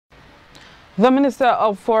The Minister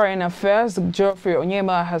of Foreign Affairs, Geoffrey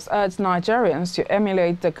Onyema, has urged Nigerians to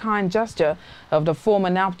emulate the kind gesture of the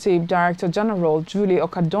former NAPTIP Director General, Julie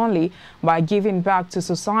OKAH-DONLI, by giving back to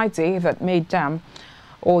society that made them.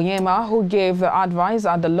 Onyema, who gave the advice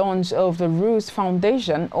at the launch of the ROOST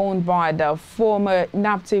Foundation, owned by the former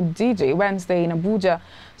NAPTIP DG, Wednesday in Abuja,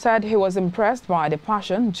 said he was impressed by the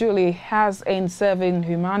passion Julie has in serving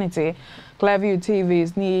humanity. Clearview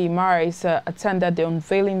TV's Nii Marais attended the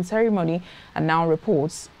unveiling ceremony and now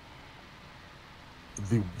reports.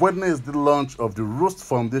 The Wednesday launch of the ROOST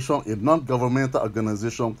Foundation, a non-governmental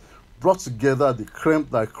organization, brought together the creme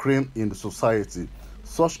de la creme in the society,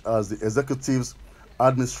 such as the executives,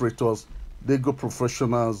 administrators, legal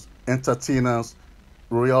professionals, entertainers,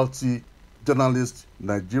 royalty, journalists,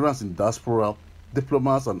 Nigerians in diaspora,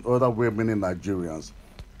 diplomats, and other well-meaning Nigerians.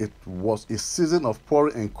 It was a season of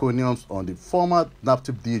pouring encomiums on the former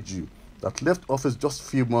NAPTIP DG that left office just a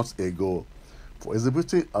few months ago for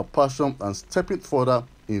exhibiting a passion and stepping further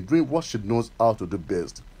in doing what she knows how to do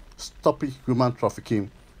best: stopping human trafficking,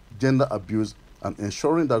 gender abuse, and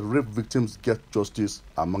ensuring that rape victims get justice,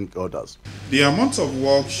 among others. The amount of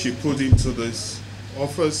work she put into this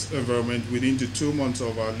office environment within the 2 months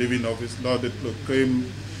of her leaving office now that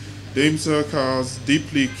proclaim Dame Sarkars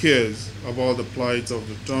deeply cares about the plight of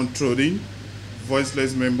the downtrodden,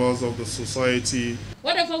 voiceless members of the society.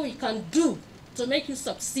 Whatever we can do to make you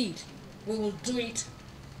succeed, we will do it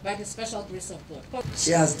by the special grace of God.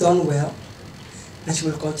 She has done well, and she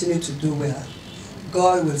will continue to do well.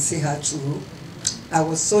 God will see her through. I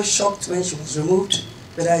was so shocked when she was removed,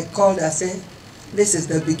 but I called her and said, "This is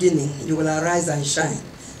the beginning. You will arise and shine.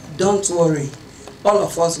 Don't worry. All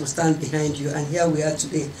of us will stand behind you," and here we are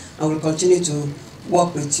today, and will continue to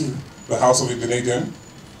work with you. The House of Igbinedion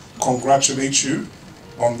congratulates you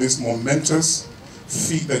on this momentous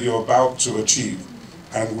feat that you're about to achieve,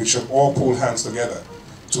 and we shall all pull hands together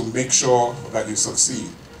to make sure that you succeed.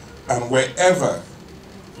 And wherever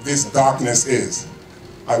this darkness is,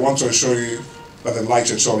 I want to assure you that the light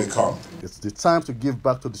shall surely come. It's the time to give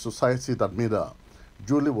back to the society that made her.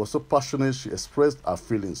 Julie was so passionate, she expressed her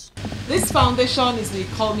feelings. This foundation is the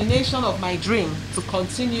culmination of my dream to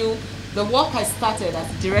continue the work I started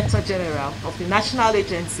as Director General of the National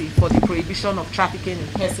Agency for the Prohibition of Trafficking in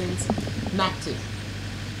Persons, NAPTIP.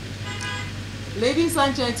 Ladies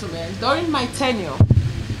and gentlemen, during my tenure,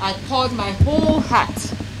 I poured my whole heart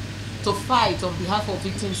to fight on behalf of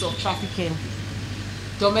victims of trafficking,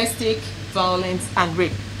 domestic violence, and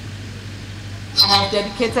rape. I have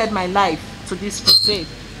dedicated my life to this crusade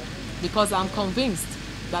because I'm convinced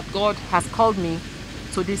that God has called me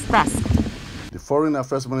to this task. The Foreign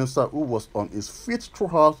Affairs Minister, who was on his feet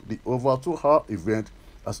throughout the over 2-hour event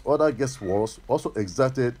as other guests was, also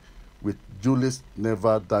excited with Julie's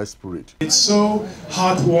never die spirit. It's so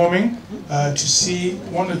heartwarming to see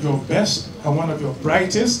one of your best and one of your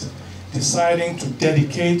brightest deciding to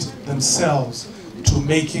dedicate themselves to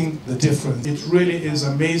making the difference. It really is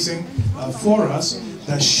amazing for us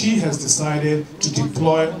that she has decided to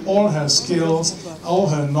deploy all her skills, all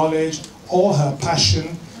her knowledge, all her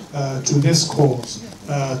passion to this cause.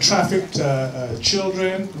 Trafficked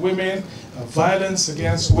children, women, violence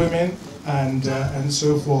against women, and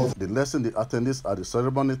so forth. The lesson the attendees at the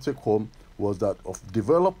ceremony take home was that of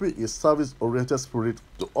developing a service-oriented spirit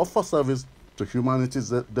to offer service to humanity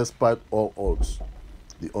despite all odds.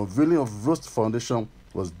 The unveiling of ROOST Foundation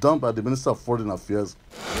was done by the Minister of Foreign Affairs.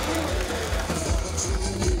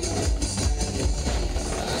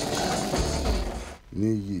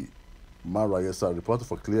 Nii Marais, reporter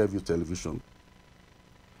for Clearview Television.